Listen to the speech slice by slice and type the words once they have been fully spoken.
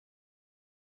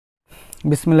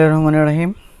বিসমিল্লাহির রহমানির রহিম।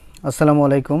 আসসালামু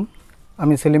আলাইকুম।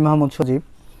 আমি সেলিম মাহমুদ সজীব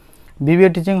BBA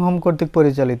টিচিং হোম কর্তৃক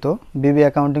পরিচালিত BBA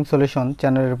অ্যাকাউন্টিং সলিউশন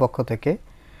চ্যানেলের পক্ষ থেকে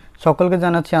সকলকে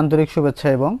জানাচ্ছি আন্তরিক শুভেচ্ছা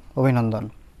এবং অভিনন্দন।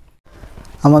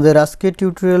 আমাদের আজকের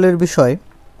টিউটোরিয়ালের বিষয়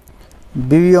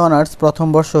BBA অনার্স প্রথম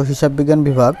বর্ষ হিসাব বিজ্ঞান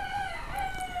বিভাগ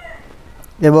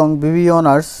এবং BBA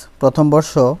অনার্স প্রথম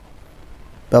বর্ষ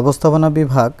ব্যবস্থাপনা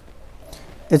বিভাগ,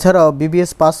 এছাড়াও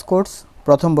BBS পাস কোর্স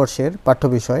প্রথম বর্ষের পাঠ্য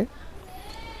বিষয়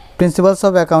প্রিন্সিপালস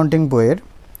অফ অ্যাকাউন্টিং বইয়ের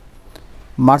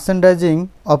merchandising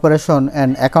operation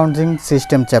and accounting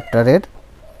system চ্যাপ্টারের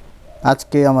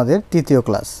আজকে আমাদের তৃতীয়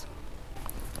ক্লাস।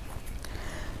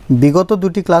 বিগত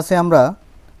দুটি ক্লাসে আমরা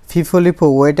ফিফো লিফো,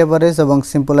 ওয়েট অ্যাভারেজ এবং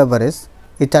সিম্পল অ্যাভারেজ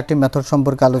এই চারটি মেথড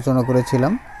সম্পর্কে আলোচনা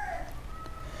করেছিলাম।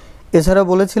 এছাড়া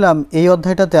বলেছিলাম এই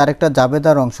অধ্যায়টাতে আরেকটা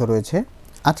জাবেদার অংশ রয়েছে।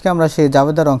 আজকে আমরা সেই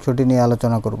জাবেদার অংশটি নিয়ে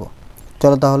আলোচনা করব।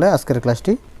 চলো তাহলে আজকের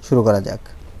ক্লাসটি শুরু করা যাক।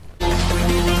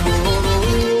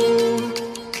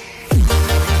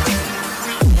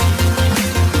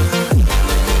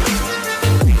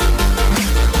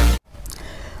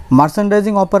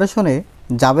 মার্চেন্ডাইজিং অপারেশনে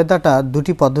জাবেদাটা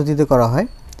দুটি পদ্ধতিতে করা হয়।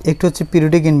 একটি হচ্ছে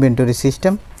পিরিয়ডিক ইনভেন্টরি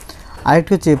সিস্টেম,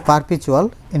 আরেকটি হচ্ছে perpetual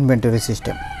inventory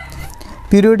system.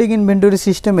 Periodic inventory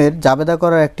সিস্টেমের জাবেদা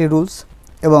করার একটি রুলস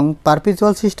এবং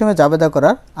পারপিচুয়াল সিস্টেমে জাবেদা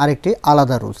করার আরেকটি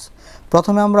আলাদা রুলস।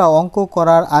 প্রথমে আমরা অঙ্ক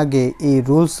করার আগে এই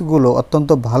রুলসগুলো অত্যন্ত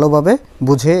ভালোভাবে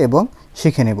বুঝে এবং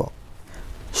শিখে নেব।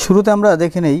 শুরুতে আমরা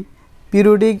দেখে নেই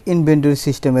পিরিয়ডিক ইনভেন্টরি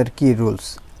সিস্টেমের কী রুলস।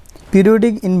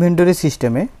 পিরিয়ডিক ইনভেন্টরি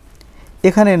সিস্টেমে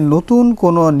এখানে নতুন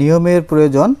কোনো নিয়মের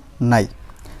প্রয়োজন নাই,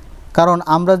 কারণ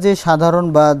আমরা যে সাধারণ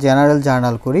বা জেনারেল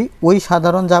জার্নাল করি ওই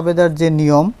সাধারণ জাবেদার যে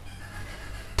নিয়ম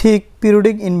ঠিক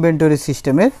পিরিয়ডিক ইনভেন্টরি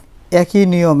সিস্টেমের একই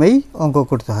নিয়মেই অঙ্ক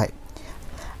করতে হয়।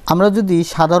 আমরা যদি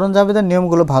সাধারণ জাবেদার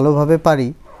নিয়মগুলো ভালোভাবে পারি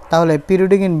তাহলে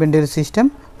পিরিয়ডিক ইনভেন্টরি সিস্টেম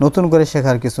নতুন করে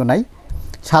শেখার কিছু নাই।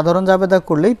 সাধারণ জাবেদা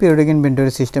করলেই পিরিয়ডিক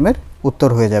ইনভেন্টরি সিস্টেমের উত্তর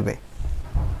হয়ে যাবে।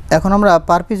 এখন আমরা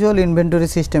পারপিচুয়াল ইনভেন্টরি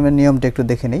সিস্টেমের নিয়মটা একটু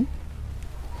দেখে নিই।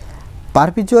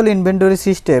 পারপিচুয়াল ইনভেন্টরি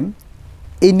সিস্টেম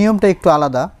এই নিয়মটা একটু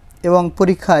আলাদা এবং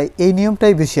পরীক্ষায় এই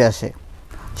নিয়মটাই বেশি আসে।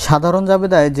 সাধারণ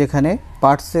জাবেদায় যেখানে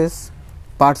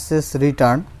পার্সেস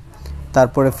রিটার্ন,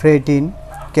 তারপরে freight in,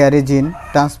 carriage in,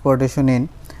 transportation in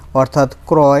অর্থাৎ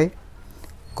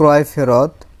ক্রয়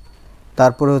ফেরত,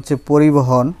 তারপরে হচ্ছে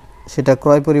পরিবহন, সেটা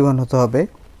ক্রয় পরিবহন হতে হবে,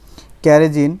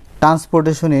 ক্যারেজ ইন,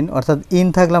 ট্রান্সপোর্টেশন ইন অর্থাৎ ইন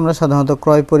থাকলে আমরা সাধারণত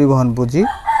ক্রয় পরিবহন বুঝি।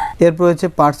 এরপর হচ্ছে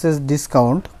পার্সেস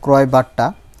ডিসকাউন্ট, ক্রয় বাট্টা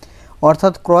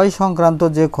অর্থাৎ ক্রয় সংক্রান্ত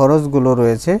যে খরচগুলো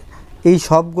রয়েছে এই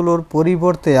সবগুলোর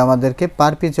পরিবর্তে আমাদেরকে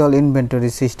পারপিচুয়াল ইনভেন্টরি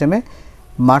সিস্টেমে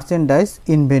মার্চেন্ডাইজ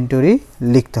ইনভেন্টরি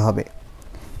লিখতে হবে।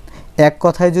 এক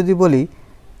কথায় যদি বলি,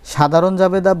 সাধারণ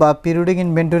জাবেদা বা পিরিয়ডিক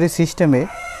ইনভেন্টরি সিস্টেমে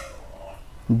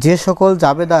যে সকল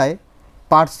জাবেদায়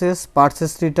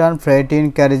purchase return, freight in,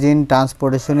 carriage in,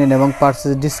 transportation in এবং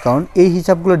পার্সেস ডিসকাউন্ট এই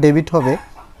হিসাবগুলো ডেবিট হবে,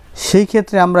 সেই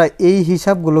ক্ষেত্রে আমরা এই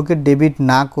হিসাবগুলোকে ডেবিট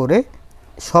না করে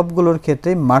সবগুলোর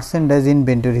ক্ষেত্রে মার্চেন্ডাইজ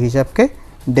ইনভেন্টরি হিসাবকে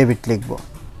ডেবিট লিখব।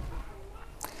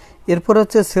 এরপর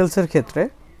হচ্ছে সেলসের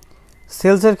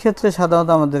ক্ষেত্রে সাধারণত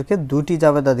আমাদেরকে দুটি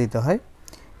জাবেদা দিতে হয়।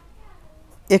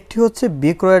 একটি হচ্ছে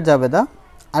বিক্রয়ের জাবেদা,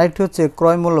 আরেকটি হচ্ছে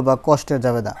ক্রয় মূল্য বা কষ্টের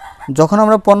জাবেদা। যখন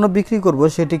আমরা পণ্য বিক্রি করব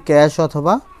সেটি ক্যাশ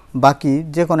অথবা বাকি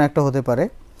যে কোনো একটা হতে পারে।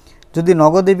 যদি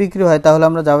নগদে বিক্রি হয় তাহলে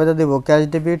আমরা জাবেদা দেব ক্যাশ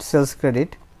ডেবিট, সেলস ক্রেডিট।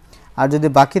 আর যদি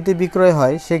বাকিতে বিক্রয়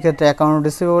হয় সেক্ষেত্রে account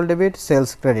receivable debit,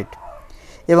 sales credit.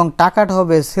 এবং টাকাটা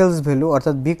হবে সেলস ভ্যালু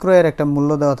অর্থাৎ বিক্রয়ের একটা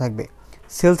মূল্য দেওয়া থাকবে।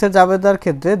 সেলসের জাবেদার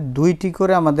ক্ষেত্রে দুইটি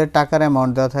করে আমাদের টাকার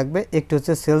অ্যামাউন্ট দেওয়া থাকবে, একটি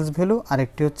হচ্ছে সেলস ভ্যালু আর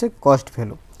একটি হচ্ছে কস্ট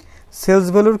ভ্যালু। সেলস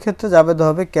ভ্যালুর ক্ষেত্রে জাবেদা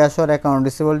হবে cash or account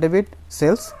receivable debit,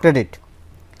 sales credit.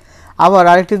 আবার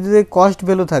আরেকটি যদি কস্ট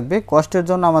ভ্যালু থাকবে, কস্টের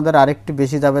জন্য আমাদের আরেকটি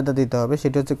বেশি জাবেদা দিতে হবে,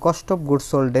 সেটি হচ্ছে cost of goods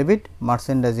sold debit,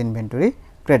 merchandise inventory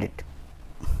credit.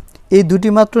 এই দুটি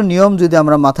মাত্র নিয়ম যদি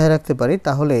আমরা মাথায় রাখতে পারি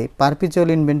তাহলে পারপিচুয়াল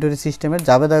ইনভেন্টরি সিস্টেমের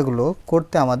জাবেদাগুলো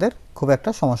করতে আমাদের খুব একটা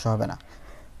সমস্যা হবে না।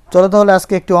 চলো তাহলে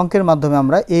আজকে একটি অঙ্কের মাধ্যমে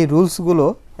আমরা এই রুলসগুলো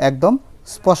একদম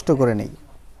স্পষ্ট করে নিই।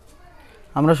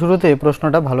 আমরা শুরুতে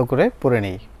প্রশ্নটা ভালো করে পড়ে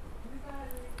নিই।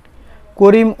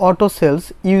 করিম auto sales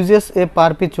uses A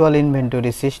perpetual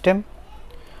inventory system.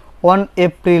 On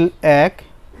April 1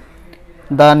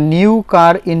 the new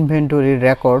car inventory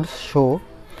records show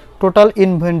total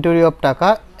inventory of টাকা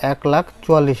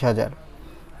 1,44,000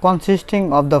 কনসিস্টিং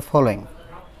অফ দ্য ফলোয়িং।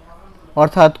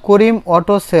 অর্থাৎ করিম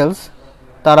অটো সেলস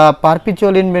তারা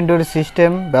পারপিচুয়াল ইনভেন্টরি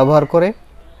সিস্টেম ব্যবহার করে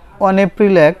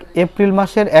এপ্রিল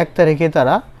মাসের 1 তারিখে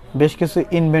তারা বেশ কিছু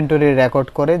ইনভেন্টরি রেকর্ড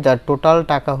করে, যার টোটাল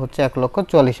টাকা হচ্ছে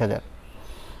 1,44,000,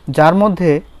 যার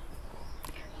মধ্যে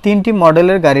 3টি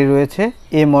মডেলের গাড়ি রয়েছে,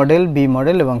 এ মডেল, বি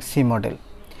মডেল এবং সি মডেল।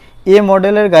 এ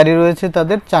মডেলের গাড়ি রয়েছে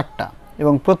তাদের 4টা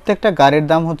এবং প্রত্যেকটা গাড়ির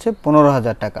দাম হচ্ছে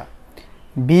 15,000 টাকা।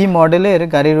 বি মডেলের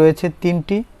গাড়ি রয়েছে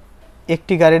 3টি,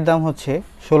 একটি গাড়ির দাম হচ্ছে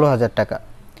 16,000 টাকা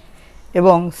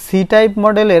এবং সি টাইপ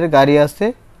মডেলের গাড়ি আছে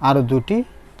আরও 2টি,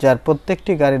 যার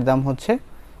প্রত্যেকটি গাড়ির দাম হচ্ছে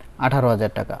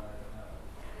 18,000 টাকা।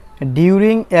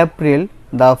 During April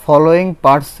the following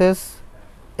purchase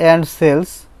and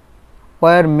sales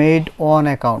war made on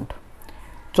account.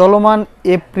 চলমান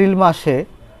এপ্রিল মাসে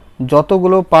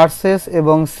যতগুলো পারচেস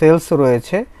এবং সেলস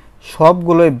রয়েছে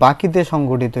সবগুলোই বাকিতে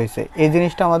সংগঠিত হয়েছে। এই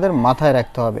জিনিসটা আমাদের মাথায়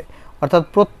রাখতে হবে, অর্থাৎ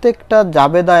প্রত্যেকটা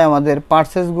জাবেদায় আমাদের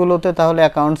পারচেসগুলোতে তাহলে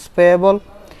অ্যাকাউন্টস পেয়েবল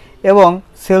এবং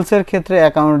সেলসের ক্ষেত্রে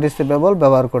অ্যাকাউন্ট রিসিভেবল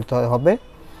ব্যবহার করতে হবে,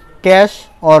 ক্যাশ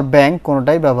অর ব্যাংক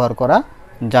কোনোটাই ব্যবহার করা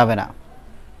যাবে না।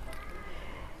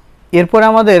 এরপরে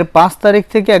আমাদের 5 তারিখ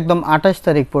থেকে একদম 28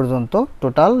 তারিখ পর্যন্ত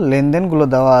টোটাল লেনদেনগুলো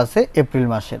দেওয়া আছে এপ্রিল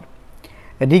মাসের।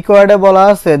 রিকোয়ার্ডে বলা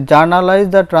আছে journalise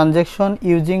the transaction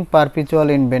using perpetual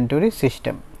inventory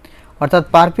system, অর্থাৎ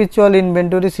পারপিচুয়াল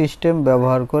ইনভেন্টরি সিস্টেম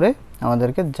ব্যবহার করে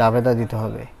আমাদেরকে জাবেদা দিতে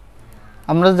হবে।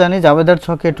 আমরা জানি জাবেদার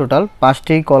ছকে টোটাল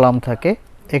 5টি কলাম থাকে।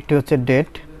 একটি হচ্ছে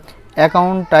date,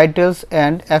 account titles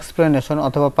and explanation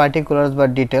অথবা পার্টিকুলার্স বা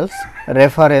ডিটেলস,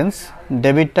 রেফারেন্স,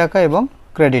 ডেবিট টাকা এবং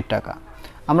ক্রেডিট টাকা।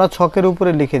 আমরা ছকের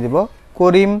উপরে লিখে দিব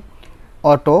করিম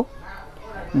অটো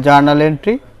জার্নাল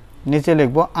এন্ট্রি, নিচে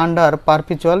লিখব আন্ডার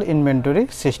পারপিচুয়াল ইনভেন্টরি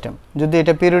সিস্টেম। যদি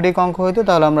এটা পিরিয়ডিক অঙ্ক হইতো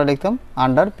তাহলে আমরা লিখতাম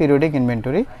আন্ডার পিরিয়ডিক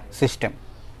ইনভেন্টরি সিস্টেম।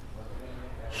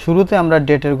 শুরুতে আমরা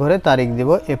ডেটের ঘরে তারিখ দিব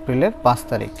এপ্রিলের 5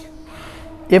 তারিখ।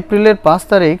 এপ্রিলের 5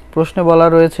 তারিখ প্রশ্নে বলা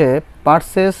রয়েছে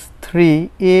পারচেস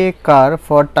 3A কার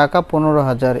ফর টাকা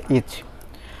 15,000 ইচ,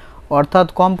 অর্থাৎ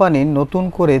কোম্পানি নতুন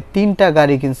করে 3টা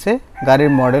গাড়ি কিনছে,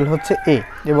 গাড়ির মডেল হচ্ছে এ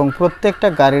এবং প্রত্যেকটা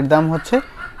গাড়ির দাম হচ্ছে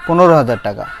 15,000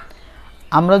 টাকা।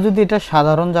 আমরা যদি এটা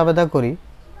সাধারণ জাবেদা করি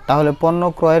তাহলে পণ্য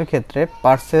ক্রয়ের ক্ষেত্রে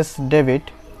পারচেস ডেবিট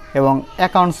এবং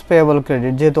অ্যাকাউন্টস পেয়েবল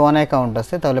ক্রেডিট, যেহেতু অন অ্যাকাউন্ট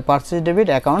আছে তাহলে purchase debit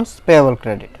accounts payable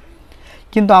credit.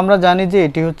 কিন্তু আমরা জানি যে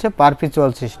এটি হচ্ছে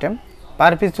পারপিচুয়াল সিস্টেম।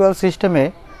 পারপিচুয়াল সিস্টেমে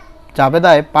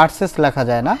জাবেদায় পারচেস লেখা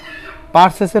যায় না,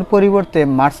 পারচেসের পরিবর্তে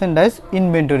মার্চেন্ডাইজ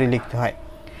ইনভেন্টরি লিখতে হয়।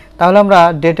 তাহলে আমরা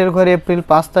ডেটের ঘরে এপ্রিল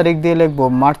 5 তারিখ দিয়ে লিখব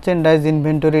মার্চেন্ডাইজ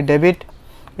ইনভেন্টরি ডেবিট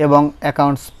এবং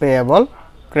অ্যাকাউন্টস পেয়েবল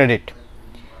ক্রেডিট।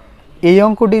 এই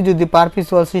অঙ্কটি যদি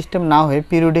পারপিচুয়াল সিস্টেম না হয়ে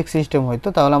পিরিয়ডিক সিস্টেম হইতো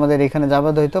তাহলে আমাদের এখানে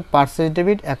জাবেদা হইতো purchase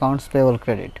debit accounts payable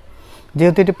credit.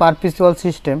 যেহেতু এটি পারপিচুয়াল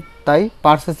সিস্টেম তাই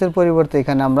পারচেসের পরিবর্তে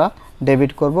এখানে আমরা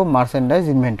ডেবিট করব মার্চেন্ডাইজ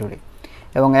ইনভেন্টরি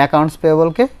এবং অ্যাকাউন্টস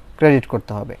পেয়েবলকে ক্রেডিট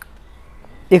করতে হবে।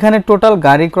 এখানে টোটাল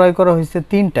গাড়ি ক্রয় করা হয়েছে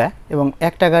 3টা এবং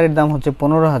একটা গাড়ির দাম হচ্ছে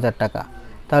 15,000 টাকা।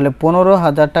 তাহলে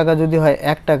 15,000 টাকা যদি হয়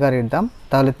একটা গাড়ির দাম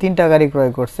তাহলে 3টা গাড়ি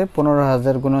ক্রয় করছে,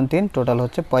 15,000 গুণন 3 টোটাল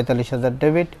হচ্ছে 45,000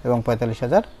 ডেবিট এবং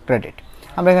 45,000 ক্রেডিট।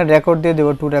 আমরা এখানে রেকর্ড দিয়ে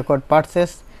দেবো two record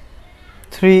purchase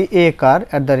 3A car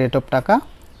at the rate of টাকা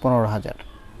 15,000।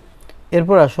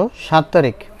 এরপর আসো 7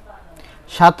 তারিখ।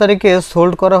 7 তারিখে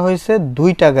সোল্ড করা হয়েছে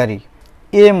 2টা গাড়ি,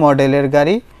 এ মডেলের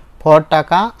গাড়ি ফর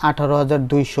টাকা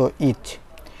 18,200 ইচ।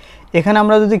 এখানে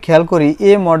আমরা যদি খেয়াল করি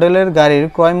এ মডেলের গাড়ির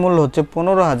ক্রয় মূল্য হচ্ছে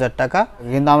 15,000 টাকা,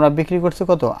 কিন্তু আমরা বিক্রি করছি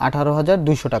কত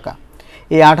 18,200 টাকা।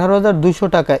 এই 18,200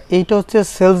 টাকা এইটা হচ্ছে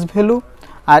সেলস ভ্যালু,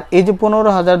 আর এই যে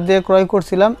 15,000 দিয়ে ক্রয়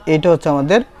করছিলাম এইটা হচ্ছে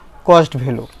আমাদের কস্ট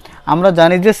ভ্যালু। আমরা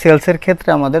জানি যে সেলসের ক্ষেত্রে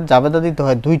আমাদের জাবেদা দিতে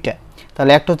হয় 2টা,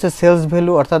 তাহলে একটা হচ্ছে সেলস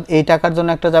ভ্যালু অর্থাৎ এই টাকার জন্য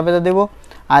একটা জাবেদা দেব,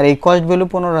 আর এই কস্ট ভ্যালু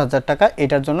 15,000 টাকা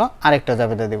এটার জন্য আরেকটা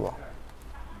জাবেদা দেব।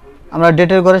 আমরা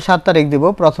ডেটের ঘরে 7 তারিখ দিব।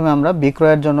 প্রথমে আমরা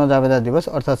বিক্রয়ের জন্য জাবেদা দিব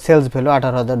অর্থাৎ সেলস ভ্যালু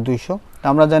 18,200।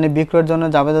 আমরা জানি বিক্রয়ের জন্য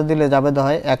জাবেদা দিলে জাবেদা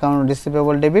হয় account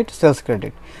receivable debit sales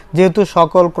credit. যেহেতু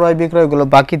সকল ক্রয় বিক্রয়গুলো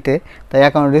বাকিতে তাই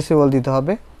অ্যাকাউন্ট রিসিভেবল দিতে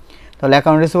হবে। তাহলে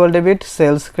account receivable debit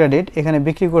sales credit, এখানে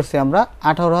বিক্রি করছি আমরা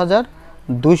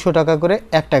 18,200 টাকা করে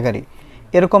একটা গাড়ি।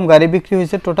 এরকম গাড়ি বিক্রি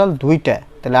হয়েছে টোটাল 2টা,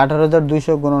 তাহলে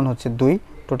 18,200 গুণন হচ্ছে 2,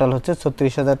 টোটাল হচ্ছে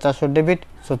 36,400 ডেবিট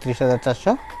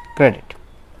 36,400 ক্রেডিট।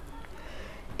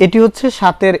 এটি হচ্ছে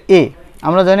 7-এর এ।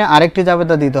 আমরা জানি আরেকটি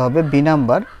জাবেদা দিতে হবে বি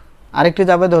নাম্বার, আরেকটি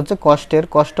জাবেদা হচ্ছে কস্টের,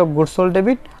 cost of goods sold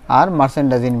debit R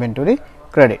merchandise inventory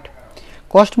credit.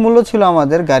 Cost মূল্য ছিল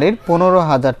আমাদের গাড়ির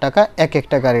 15,000 টাকা এক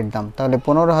একটা গাড়ির দাম, তাহলে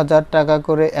 15,000 টাকা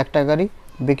করে একটা গাড়ি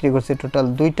বিক্রি করছি টোটাল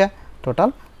 2টা, টোটাল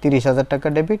 30,000 টাকা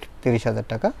ডেবিট 30,000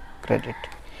 টাকা ক্রেডিট।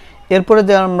 এরপরে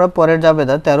যে আমরা পরের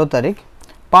জাবেদা 13 তারিখ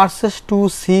পারচেস টু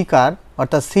সি কার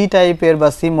অর্থাৎ সি টাইপের বা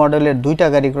সি মডেলের 2টা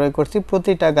গাড়ি ক্রয় করছি,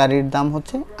 প্রতিটা গাড়ির দাম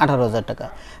হচ্ছে 18,000 টাকা।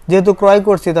 যেহেতু ক্রয়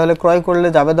করছি তাহলে ক্রয় করলে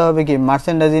জাবেদা হবে কি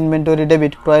মার্চেন্ডাইজ ইনভেন্টরি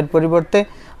ডেবিট ক্রয়ের পরিবর্তে,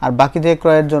 আর বাকি থেকে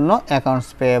ক্রয়ের জন্য অ্যাকাউন্টস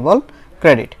পেয়েবল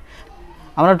ক্রেডিট।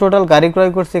 আমরা টোটাল গাড়ি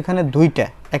ক্রয় করছি এখানে 2টা,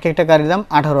 এক একটা গাড়ির দাম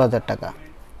 18,000 টাকা।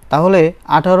 তাহলে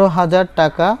 18,000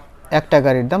 টাকা একটা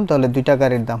গাড়ির দাম, তাহলে 2টা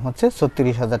গাড়ির দাম হচ্ছে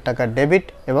 36,000 টাকা ডেবিট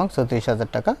এবং 36,000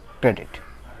 টাকা ক্রেডিট।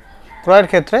 ক্রয়ের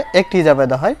ক্ষেত্রে একটি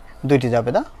জাবেদা হয়, 2টি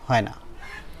জাবেদা হয় না।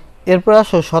 এরপর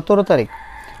আসো 17 তারিখ।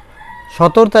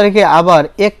 17 তারিখে আবার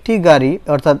একটি গাড়ি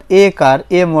অর্থাৎ এ কার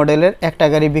এ মডেলের একটা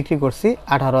গাড়ি বিক্রি করছি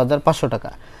 18,500 টাকা।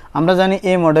 আমরা জানি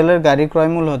এ মডেলের গাড়ির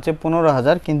ক্রয় মূল্য হচ্ছে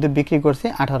 15,000 কিন্তু বিক্রি করছি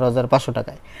 18,500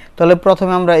 টাকায়। তাহলে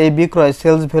প্রথমে আমরা এই বিক্রয়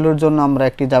সেলস ভ্যালুর জন্য আমরা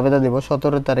একটি জাবেদা দেব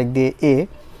 17 তারিখ দিয়ে এ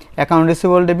account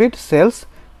receivable debit sales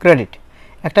credit.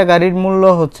 একটা গাড়ির মূল্য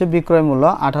হচ্ছে বিক্রয় মূল্য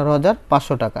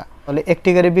 18,500 টাকা। তাহলে একটি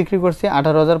গাড়ি বিক্রি করছি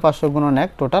 18,500 গুণন 1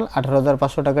 টোটাল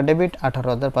 18,500 টাকা ডেবিট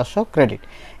 18,500 ক্রেডিট।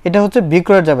 এটা হচ্ছে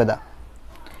বিক্রয়ের জাবেদা।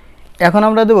 এখন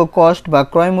আমরা দেব কস্ট বা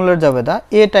ক্রয় মূল্যের জাবেদা।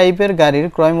 এ টাইপের গাড়ির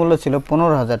ক্রয় মূল্য ছিল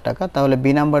 15,000 টাকা। তাহলে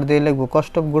বি নাম্বার দিয়ে লিখব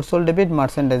cost of goods sold debit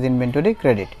merchandise inventory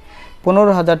credit.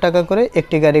 15,000 টাকা করে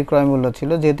একটি গাড়ির ক্রয় মূল্য ছিল,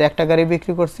 যেহেতু একটা গাড়ি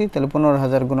বিক্রি করছি তাহলে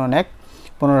 15,000 গুণন 1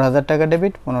 15,000 টাকা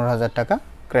ডেবিট 15,000 টাকা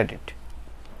ক্রেডিট।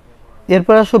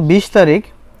 এরপর আসো 20 তারিখ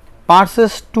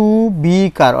পারচেস টু বি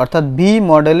কার অর্থাৎ বি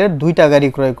মডেলের দুইটা গাড়ি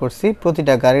ক্রয় করছি,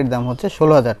 প্রতিটা গাড়ির দাম হচ্ছে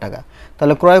 16,000 টাকা।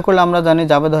 তাহলে ক্রয় করলে আমরা জানি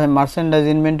জাবেদা হয় merchandise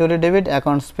inventory debit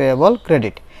accounts payable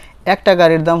credit. একটা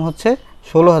গাড়ির দাম হচ্ছে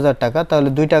 16,000 টাকা, তাহলে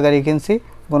দুইটা গাড়ি কিনছি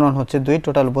গুণন হচ্ছে 2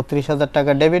 টোটাল 32,000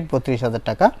 টাকা ডেবিট 32,000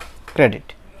 টাকা ক্রেডিট।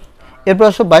 এরপর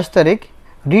আসো 22 তারিখ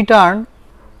return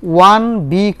 1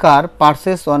 B car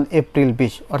purchase on April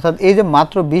 20 অর্থাৎ এই যে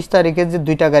মাত্র 20 তারিখে যে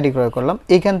দুইটা গাড়ি ক্রয় করলাম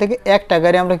এইখান থেকে একটা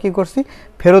গাড়ি আমরা কি করছি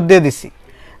ফেরত দিয়ে দিছি,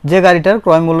 যে গাড়িটার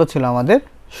ক্রয় মূল্য ছিল আমাদের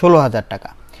 16,000 টাকা।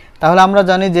 তাহলে আমরা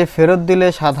জানি যে ফেরত দিলে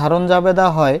সাধারণ জাবেদা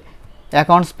হয়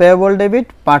accounts payable debit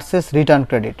purchase return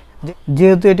credit.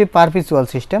 যেহেতু এটি পারপিচুয়াল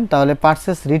সিস্টেম তাহলে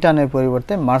পারচেস রিটার্নের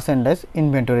পরিবর্তে মার্চেন্ডাইজ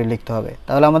ইনভেন্টরি লিখতে হবে।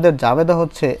 তাহলে আমাদের জাবেদা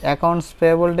হচ্ছে accounts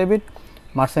payable debit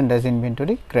merchandise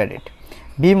inventory credit.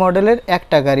 B মডেলের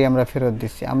একটা গাড়ি আমরা ফেরত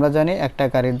দিচ্ছি। আমরা জানি একটা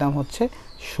গাড়ির দাম হচ্ছে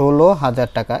 16,000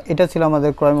 টাকা, এটা ছিল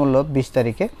আমাদের ক্রয় মূল্য 20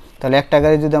 তারিখে। তাহলে একটা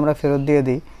গাড়ি যদি আমরা ফেরত দিয়ে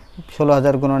দিই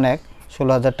 16,000 গুণন 1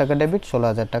 16,000 টাকা ডেবিট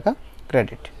 16,000 টাকা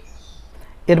ক্রেডিট।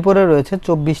 এরপরে রয়েছে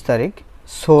 24 তারিখ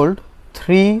সোল্ড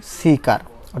 3 সি কার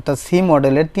অর্থাৎ সি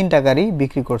মডেলের তিনটা গাড়ি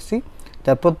বিক্রি করছি,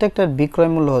 যার প্রত্যেকটার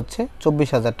বিক্রয় মূল্য হচ্ছে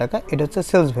 24,000 টাকা। এটা হচ্ছে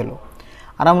সেলস ভ্যালু।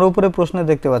 আর আমরা উপরে প্রশ্নে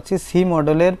দেখতে পাচ্ছি সি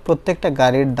মডেলের প্রত্যেকটা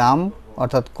গাড়ির দাম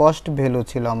অর্থাৎ কস্ট ভ্যালু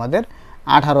ছিল আমাদের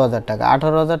 18,000 টাকা।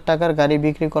 18,000 টাকার গাড়ি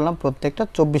বিক্রি করলাম প্রত্যেকটা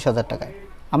 24,000 টাকায়।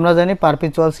 আমরা জানি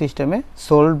পারপিচুয়াল সিস্টেমে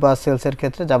সোল্ড বা সেলসের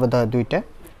ক্ষেত্রে জাবেদা হয় দুইটা।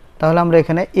 তাহলে আমরা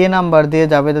এখানে এ নাম্বার দিয়ে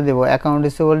জাবেদা দেব account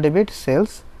receivable debit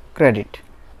sales credit.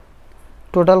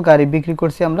 Total গাড়ি বিক্রি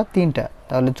করছি আমরা তিনটা,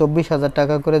 তাহলে 24,000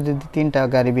 টাকা করে যদি তিনটা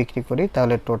গাড়ি বিক্রি করি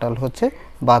তাহলে টোটাল হচ্ছে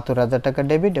 72,000 টাকা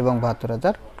ডেবিট এবং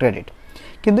 72,000 ক্রেডিট।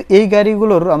 কিন্তু এই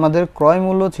গাড়িগুলোর আমাদের ক্রয়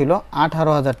মূল্য ছিল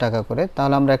 18,000 টাকা করে।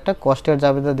 তাহলে আমরা একটা কস্টের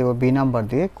জাবেদা দেব বি নাম্বার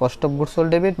দিয়ে cost of goods sold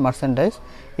debit merchandise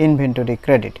inventory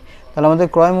credit. তাহলে আমাদের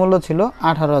ক্রয় মূল্য ছিল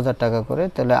 18,000 টাকা করে,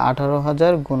 তাহলে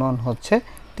 18,000 গুণন হচ্ছে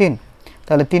 3,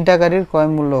 তাহলে তিনটা গাড়ির ক্রয়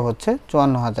মূল্য হচ্ছে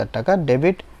 54,000 টাকা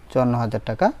ডেবিট 54,000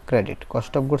 টাকা credit.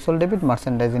 Cost of goods sold debit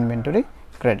merchandise inventory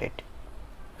credit.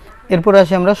 এরপর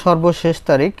আসি আমরা সর্বশেষ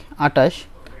তারিখ 28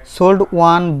 সোল্ড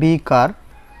 1 বি কার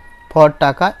ফর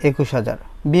টাকা 21,000।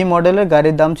 বি মডেলের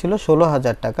গাড়ির দাম ছিল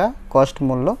 16,000 টাকা কস্ট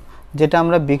মূল্য, যেটা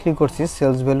আমরা বিক্রি করছি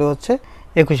সেলস ভ্যালু হচ্ছে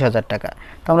 21,000 টাকা।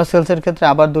 তো আমরা সেলসের ক্ষেত্রে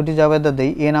আবার দুটি জাবেদা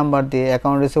দিই এ নাম্বার দিয়ে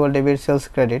account receivable debit sales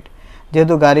credit.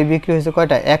 যেহেতু গাড়ি বিক্রি হয়েছে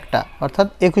কয়টা একটা অর্থাৎ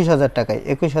 21,000 টাকায়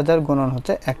 21,000 গুণন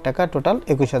হচ্ছে 1 টাকা টোটাল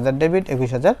 21,000 ডেবিট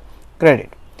 21,000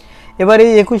 ক্রেডিট। এবার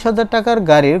এই 21,000 টাকার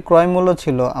গাড়ির ক্রয় মূল্য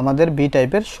ছিল আমাদের বি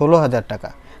টাইপের 16,000 টাকা।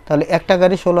 তাহলে একটা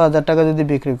গাড়ি 16,000 টাকা যদি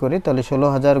বিক্রি করি তাহলে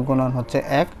 16,000 গুণন হচ্ছে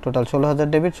 1 টোটাল 16,000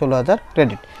 ডেবিট 16,000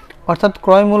 ক্রেডিট। অর্থাৎ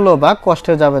ক্রয় মূল্য বা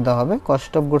কস্টের জাবেদা হবে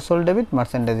cost of goods sold debit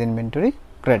merchandise inventory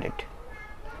credit.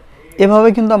 এভাবে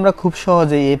কিন্তু আমরা খুব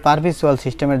সহজেই এই পারপিচুয়াল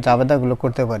সিস্টেমের জাবেদাগুলো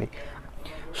করতে পারি।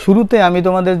 শুরুতে আমি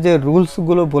তোমাদের যে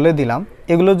রুলসগুলো বলে দিলাম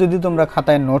এগুলো যদি তোমরা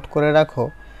খাতায় নোট করে রাখো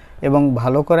এবং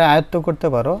ভালো করে আয়ত্ত করতে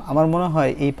পারো, আমার মনে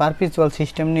হয় এই পারপিচুয়াল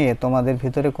সিস্টেম নিয়ে তোমাদের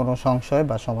ভিতরে কোনো সংশয়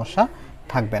বা সমস্যা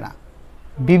থাকবে না।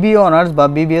 বিবিএ অনার্স বা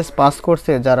বিবিএস পাস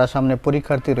কোর্সে যারা সামনে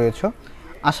পরীক্ষার্থী রয়েছে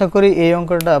আশা করি এই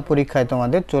অঙ্কটা পরীক্ষায়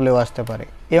তোমাদের চলেও আসতে পারে।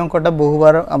 এই অঙ্কটা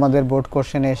বহুবার আমাদের বোর্ড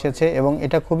কোশ্চেনে এসেছে এবং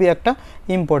এটা খুবই একটা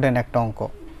ইম্পর্টেন্ট একটা অঙ্ক।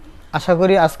 আশা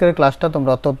করি আজকের ক্লাসটা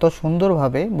তোমরা অত্যন্ত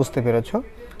সুন্দরভাবে বুঝতে পেরেছো।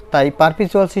 তাই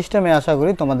পারপিচুয়াল সিস্টেমে আশা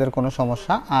করি তোমাদের কোনো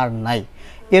সমস্যা আর নাই।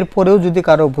 এরপরেও যদি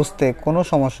কারো বুঝতে কোনো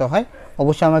সমস্যা হয়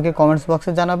অবশ্যই আমাকে কমেন্টস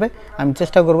বক্সে জানাবে, আমি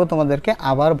চেষ্টা করব তোমাদেরকে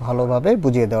আবার ভালোভাবে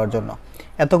বুঝিয়ে দেওয়ার জন্য।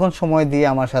 এতক্ষণ সময় দিয়ে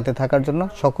আমার সাথে থাকার জন্য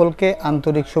সকলকে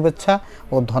আন্তরিক শুভেচ্ছা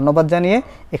ও ধন্যবাদ জানিয়ে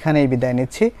এখানেই বিদায়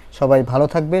নিচ্ছি। সবাই ভালো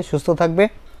থাকবে, সুস্থ থাকবে।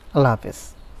 আল্লাহ হাফেজ।